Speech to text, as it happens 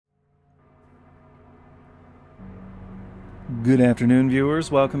Good afternoon,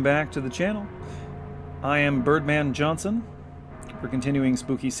 viewers. Welcome back to the channel. I am Birdman Johnson. We're continuing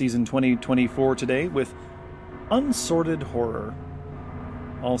Spooky Season 2024 today with Unsorted Horror.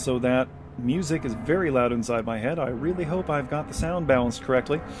 Also, that music is very loud inside my head. I really hope I've got the sound balanced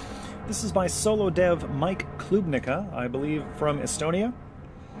correctly. This is by solo dev Mike Klubnica, I believe from Estonia.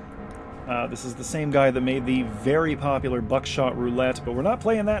 This is the same guy that made the very popular Buckshot Roulette, but we're not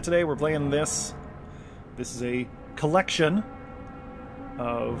playing that today. We're playing this. This is a collection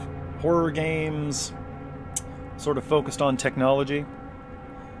of horror games, sort of focused on technology.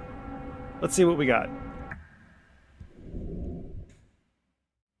 Let's see what we got.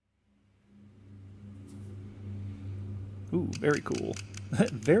 Ooh, very cool.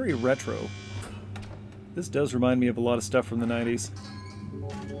 Very retro. This does remind me of a lot of stuff from the 90s.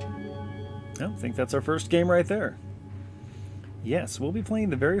 I think that's our first game right there. Yes, we'll be playing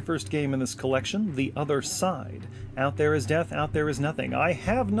the very first game in this collection, The Other Side. Out there is death, out there is nothing. I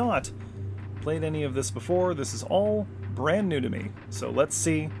have not played any of this before. This is all brand new to me. So let's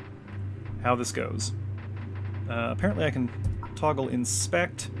see how this goes. Apparently I can toggle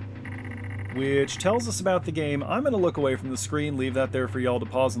Inspect, which tells us about the game. I'm going to look away from the screen, leave that there for y'all to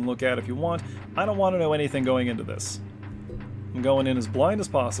pause and look at if you want. I don't want to know anything going into this. I'm going in as blind as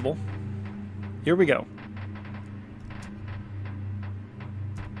possible. Here we go.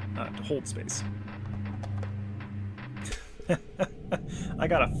 To hold space. I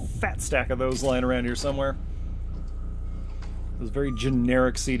got a fat stack of those lying around here somewhere. Those very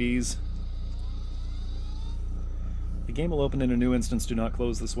generic CDs. The game will open in a new instance. Do not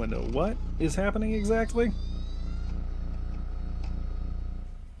close this window. What is happening exactly?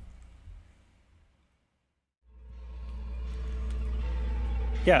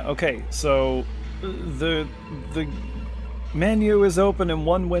 Yeah, okay, so the menu is open in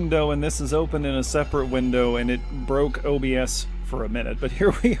one window and this is open in a separate window, and it broke OBS for a minute. But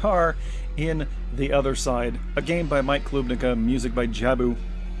here we are in The Other Side, a game by Mike Klubnica, music by Jabu.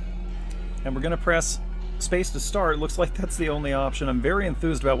 And we're going to press space to start. Looks like that's the only option. I'm very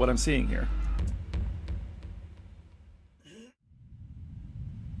enthused about what I'm seeing here.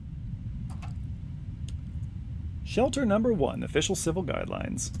 Shelter number 1, official civil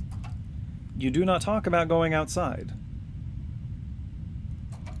guidelines. You do not talk about going outside.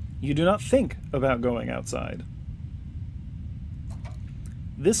 You do not think about going outside.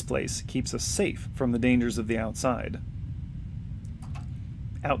 This place keeps us safe from the dangers of the outside.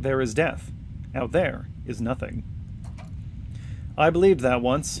 Out there is death. Out there is nothing. I believed that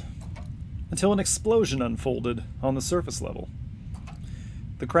once, until an explosion unfolded on the surface level.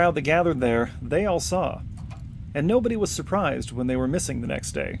 The crowd that gathered there, they all saw, and nobody was surprised when they were missing the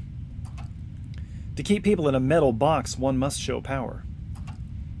next day. To keep people in a metal box, one must show power.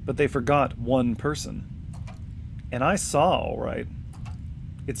 But they forgot one person. And I saw, all right.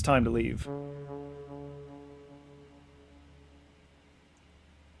 It's time to leave.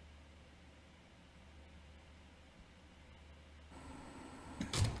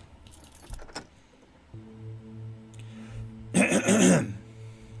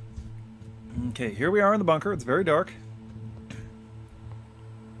 Okay, here we are in the bunker. It's very dark.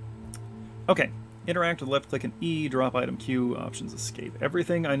 Okay. Interact with left click and E, drop item Q, options escape.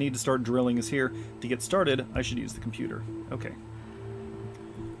 Everything I need to start drilling is here. To get started, I should use the computer. Okay.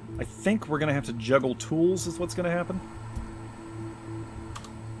 I think we're going to have to juggle tools is what's going to happen.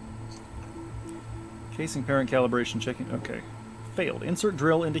 Casing parent calibration checking. Okay. Failed. Insert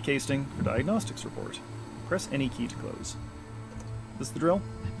drill into casing for diagnostics report. Press any key to close. Is this the drill?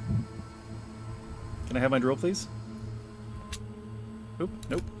 Can I have my drill, please? Oop,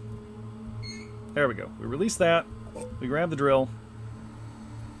 nope. There we go. We release that. We grab the drill.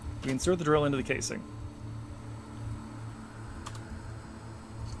 We insert the drill into the casing.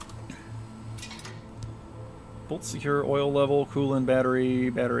 Bolt secure, oil level, coolant,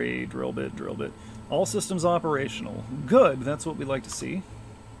 battery, drill bit, drill bit. All systems operational. Good, that's what we'd like to see.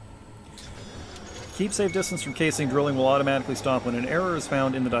 Keep safe distance from casing. Drilling will automatically stop when an error is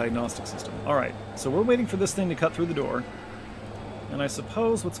found in the diagnostic system. Alright, so we're waiting for this thing to cut through the door. And I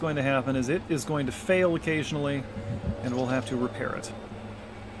suppose what's going to happen is it is going to fail occasionally, and we'll have to repair it.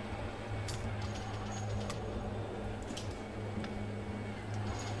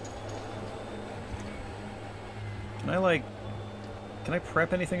 Can I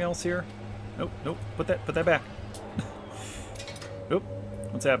prep anything else here? Nope, nope, put that back. Oop,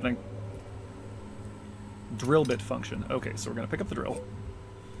 what's happening? Drill bit function. Okay, so we're going to pick up the drill.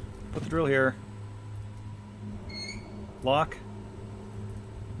 Put the drill here. Lock.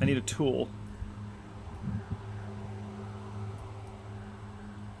 I need a tool.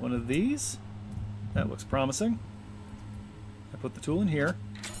 One of these? That looks promising. put the tool in here.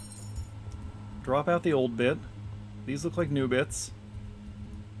 Drop out the old bit. These look like new bits.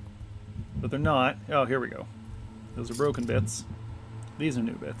 But they're not. Oh, here we go. Those are broken bits. These are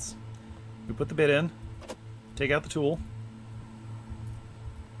new bits. We put the bit in. Take out the tool.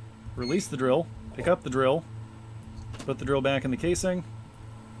 Release the drill. Pick up the drill. Put the drill back in the casing.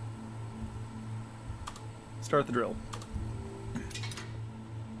 Start the drill.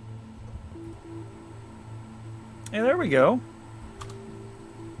 And there we go.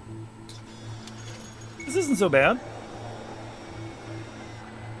 This isn't so bad.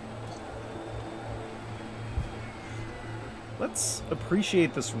 Let's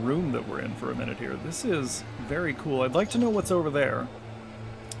appreciate this room that we're in for a minute here. This is very cool. I'd like to know what's over there.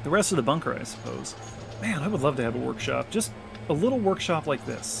 The rest of the bunker, I suppose. Man, I would love to have a workshop. Just a little workshop like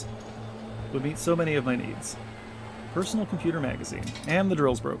this would meet so many of my needs. Personal computer magazine. And the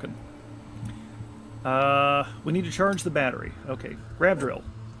drill's broken. We need to charge the battery. Okay, grab drill.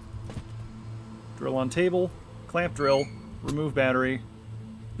 Drill on table, clamp drill, remove battery.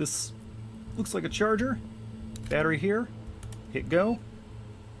 This looks like a charger. Battery here. Hit go.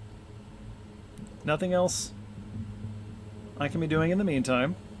 Nothing else I can be doing in the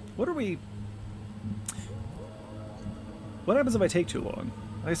meantime. What happens if I take too long?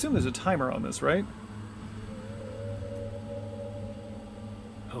 I assume there's a timer on this, right?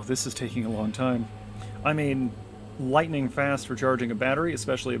 Oh, this is taking a long time. I mean, lightning fast for charging a battery,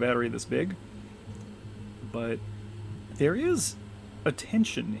 especially a battery this big. But there is a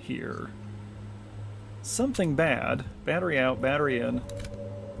tension here. Something bad. Battery out, battery in.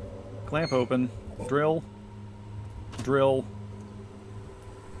 Clamp open. Drill. Drill.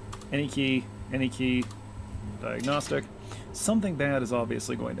 Any key. Any key. Diagnostic. Something bad is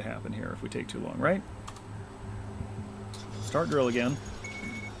obviously going to happen here if we take too long, right? Start drill again.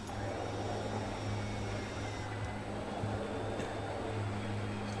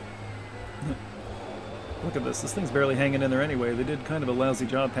 Look at this. This thing's barely hanging in there anyway. They did kind of a lousy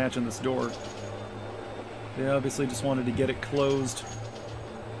job patching this door. They obviously just wanted to get it closed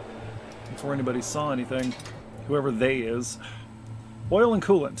before anybody saw anything. Whoever they is. Oil and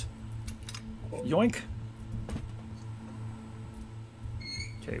coolant. Yoink.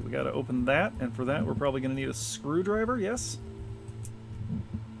 Okay, we gotta open that, and for that we're probably gonna need a screwdriver, yes?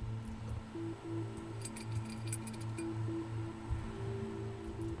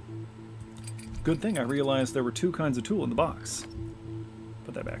 Good thing I realized there were two kinds of tool in the box.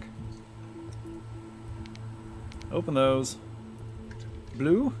 Put that back. Open those.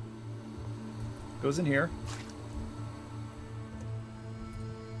 Blue goes in here.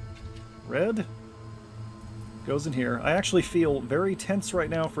 Red goes in here. I actually feel very tense right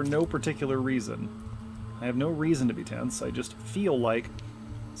now for no particular reason. I have no reason to be tense. I just feel like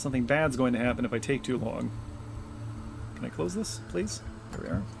something bad's going to happen if I take too long. Can I close this, please? There we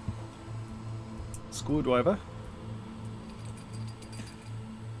are. Screwdriver.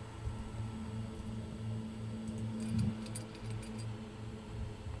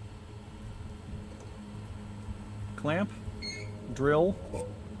 Clamp. Drill.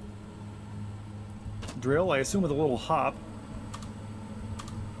 Drill, I assume with a little hop.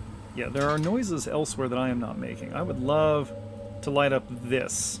 Yeah, there are noises elsewhere that I am not making. I would love to light up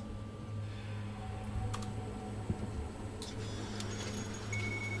this.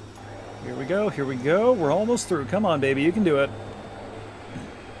 Here we go, here we go. We're almost through. Come on, baby, you can do it.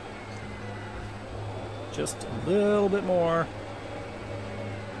 Just a little bit more.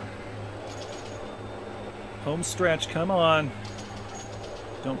 Home stretch, come on.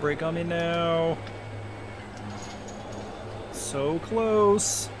 Don't break on me now. So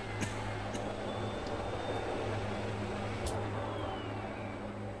close.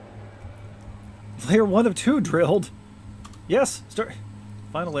 Layer 1 of 2 drilled. Yes, start.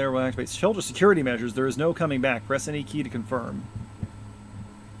 Final layer will activate shelter security measures. There is no coming back. Press any key to confirm.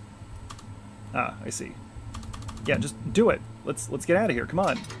 Ah, I see. Yeah, just do it. Let's get out of here. Come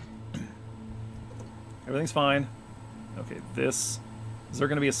on. Everything's fine. Okay, this. Is there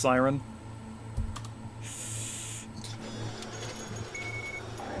going to be a siren?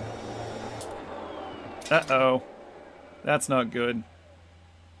 Uh-oh. That's not good.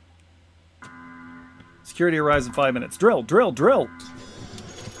 Security arrives in 5 minutes. Drill, drill, drill!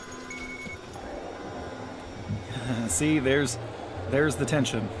 See, there's the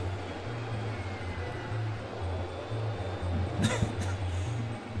tension.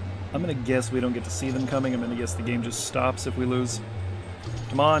 I'm gonna guess we don't get to see them coming. I'm gonna guess the game just stops if we lose.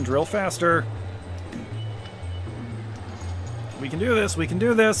 Come on, drill faster. We can do this, we can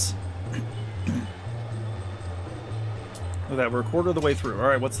do this. Look at that, we're a quarter of the way through.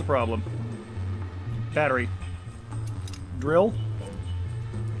 Alright, what's the problem? Battery. Drill.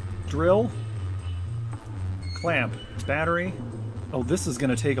 Drill. Clamp. Battery. Oh, this is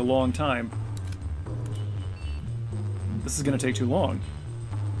going to take a long time. This is going to take too long.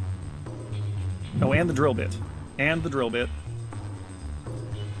 Oh, and the drill bit. And the drill bit.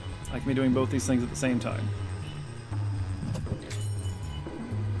 I can be doing both these things at the same time.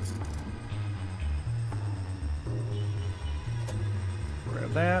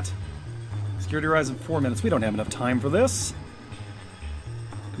 Grab that. Security rise in 4 minutes. We don't have enough time for this.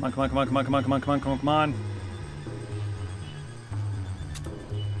 Come on, come on, come on, come on, come on, come on, come on, come on, come on.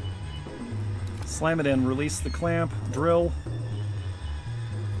 Slam it in, release the clamp, drill.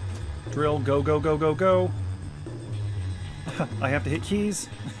 Drill, go, go, go, go, go. I have to hit keys.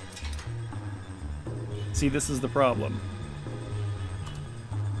 See, this is the problem.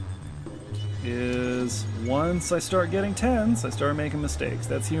 Is once I start getting tense, I start making mistakes.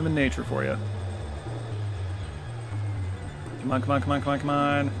 That's human nature for you. Come on, come on, come on, come on, come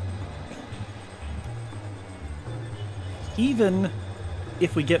on. Even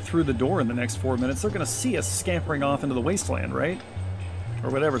if we get through the door in the next 4 minutes, they're going to see us scampering off into the wasteland, right?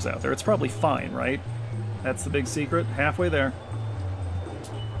 Or whatever's out there. It's probably fine, right? That's the big secret. Halfway there.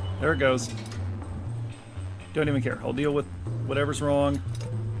 There it goes. Don't even care. I'll deal with whatever's wrong.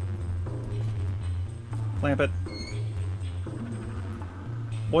 Clamp it.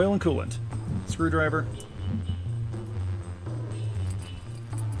 Oil and coolant. Screwdriver.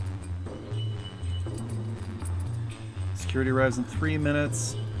 Security arrives in 3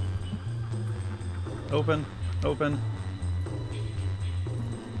 minutes. Open. Open.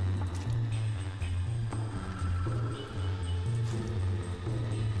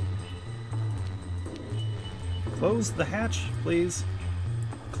 Close the hatch, please.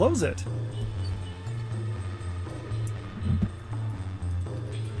 Close it.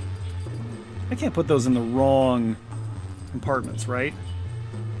 I can't put those in the wrong compartments, right?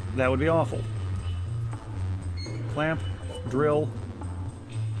 That would be awful. Clamp, drill,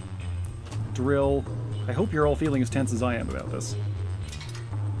 drill. I hope you're all feeling as tense as I am about this.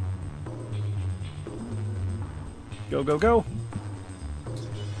 Go, go, go.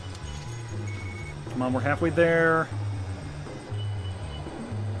 Come on, we're halfway there.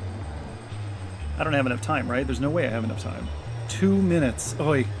 I don't have enough time, right? There's no way I have enough time. 2 minutes.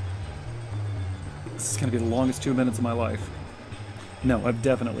 Oi. This is going to be the longest 2 minutes of my life. No, I've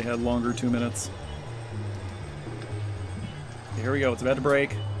definitely had longer 2 minutes. Okay, here we go. It's about to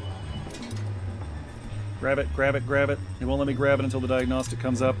break. Grab it, grab it, grab it. It won't let me grab it until the diagnostic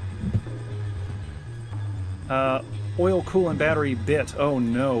comes up. Oil, coolant, battery, bit. Oh,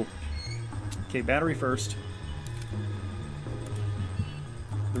 no. Okay, battery first.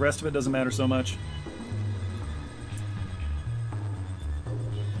 The rest of it doesn't matter so much.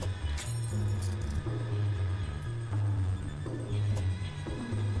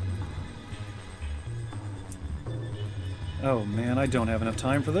 Oh man, I don't have enough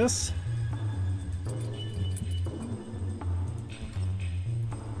time for this.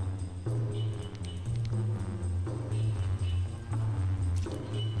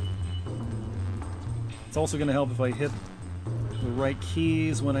 It's also going to help if I hit the right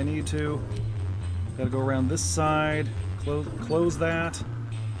keys when I need to. Gotta go around this side, close that.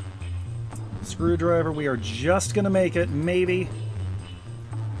 Screwdriver, we are just going to make it, maybe.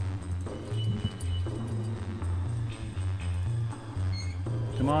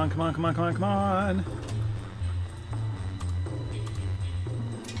 Come on, come on, come on, come on, come on.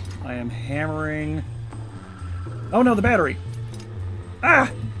 I am hammering. Oh no, the battery. Ah!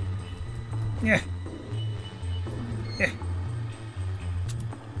 Yeah.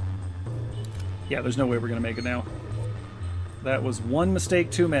 Yeah, there's no way we're going to make it now. That was one mistake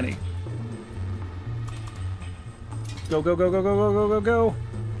too many. Go, go, go, go, go, go, go, go, go.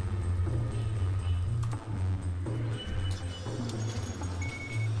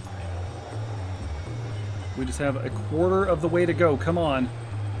 We just have a quarter of the way to go. Come on.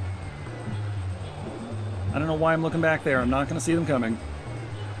 I don't know why I'm looking back there. I'm not going to see them coming.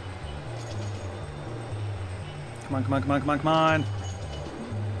 Come on, come on, come on, come on, come on.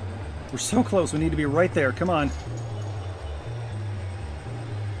 We're so close. We need to be right there. Come on.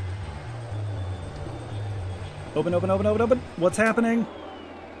 Open, open, open, open, open. What's happening?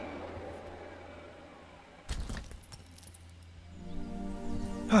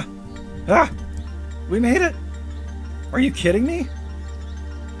 Ah! Ah! We made it! Are you kidding me?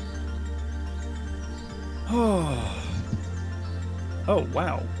 Oh. Oh,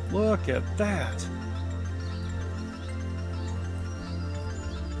 wow. Look at that.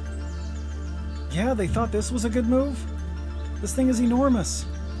 Yeah, they thought this was a good move? This thing is enormous.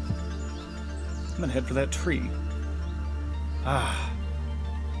 I'm gonna head for that tree. Ah,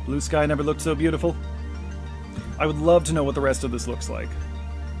 blue sky never looked so beautiful. I would love to know what the rest of this looks like.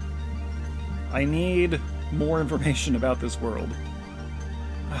 I need more information about this world.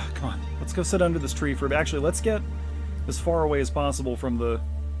 Ah, come on, let's go sit under this tree for... Actually, let's get as far away as possible from the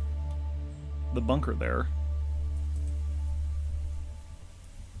bunker there.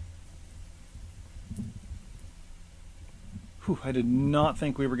 Whew, I did not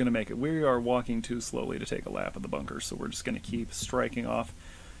think we were going to make it. We are walking too slowly to take a lap of the bunker, so we're just going to keep striking off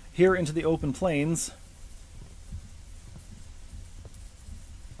here into the open plains.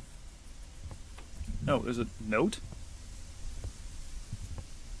 Oh, there's a note?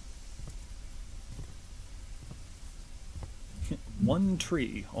 One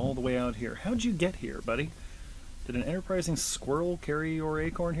tree all the way out here. How'd you get here, buddy? Did an enterprising squirrel carry your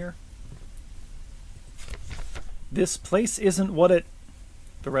acorn here? This place isn't what it...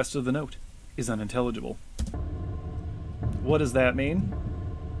 The rest of the note is unintelligible. What does that mean?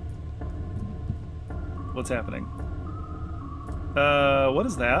 What's happening? What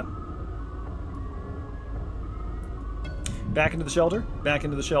is that? Back into the shelter? Back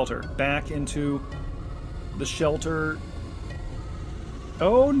into the shelter. Back into the shelter.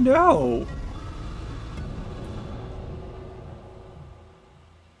 Oh no!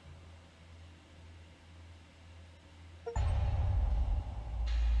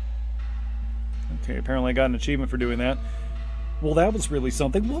 Okay, apparently I got an achievement for doing that. Well, that was really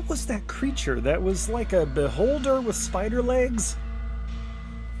something. What was that creature? That was like a beholder with spider legs?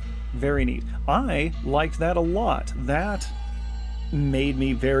 Very neat. I liked that a lot. That made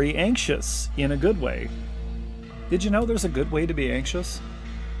me very anxious in a good way. Did you know there's a good way to be anxious?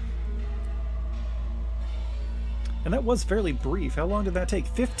 And that was fairly brief. How long did that take?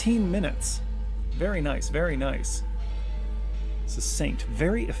 15 minutes. Very nice, very nice. Succinct,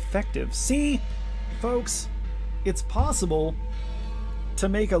 very effective. See, folks, it's possible to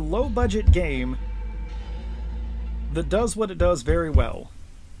make a low-budget game that does what it does very well.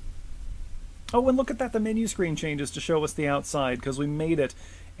 Oh, and look at that, the menu screen changes to show us the outside, because we made it,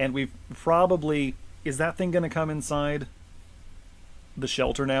 and we've probably... Is that thing going to come inside the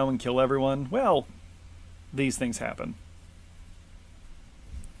shelter now and kill everyone? Well, these things happen.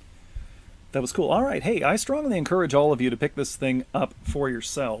 That was cool. All right, hey, I strongly encourage all of you to pick this thing up for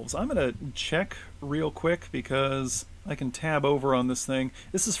yourselves. I'm going to check real quick, because I can tab over on this thing.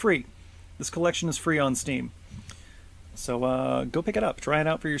 This is free. This collection is free on Steam. So go pick it up. Try it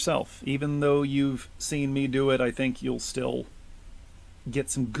out for yourself. Even though you've seen me do it, I think you'll still get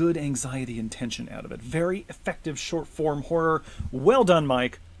some good anxiety and tension out of it. Very effective short-form horror. Well done,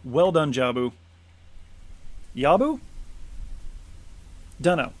 Mike. Well done, Jabu. Yabu?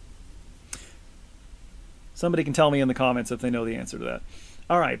 Dunno. Somebody can tell me in the comments if they know the answer to that.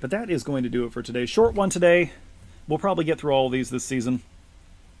 All right, but that is going to do it for today. Short one today. We'll probably get through all of these this season.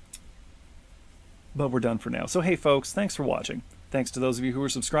 But we're done for now. So hey folks, thanks for watching. Thanks to those of you who are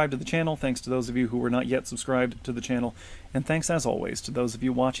subscribed to the channel. Thanks to those of you who are not yet subscribed to the channel. And thanks as always to those of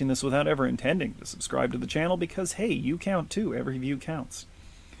you watching this without ever intending to subscribe to the channel, because hey, you count too. Every view counts.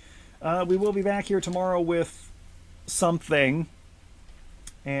 We will be back here tomorrow with something.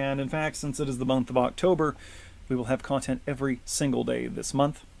 And in fact, since it is the month of October, we will have content every single day this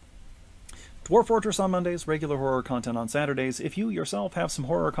month. Dwarf Fortress on Mondays, regular horror content on Saturdays. If you yourself have some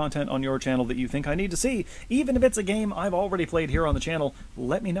horror content on your channel that you think I need to see, even if it's a game I've already played here on the channel,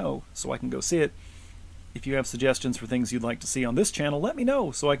 let me know so I can go see it. If you have suggestions for things you'd like to see on this channel, let me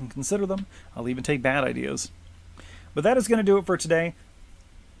know so I can consider them. I'll even take bad ideas. But that is going to do it for today.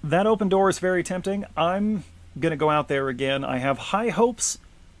 That open door is very tempting. I'm going to go out there again. I have high hopes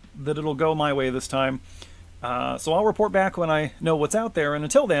that it'll go my way this time. So I'll report back when I know what's out there, and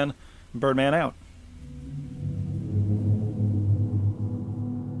until then, Birdman out.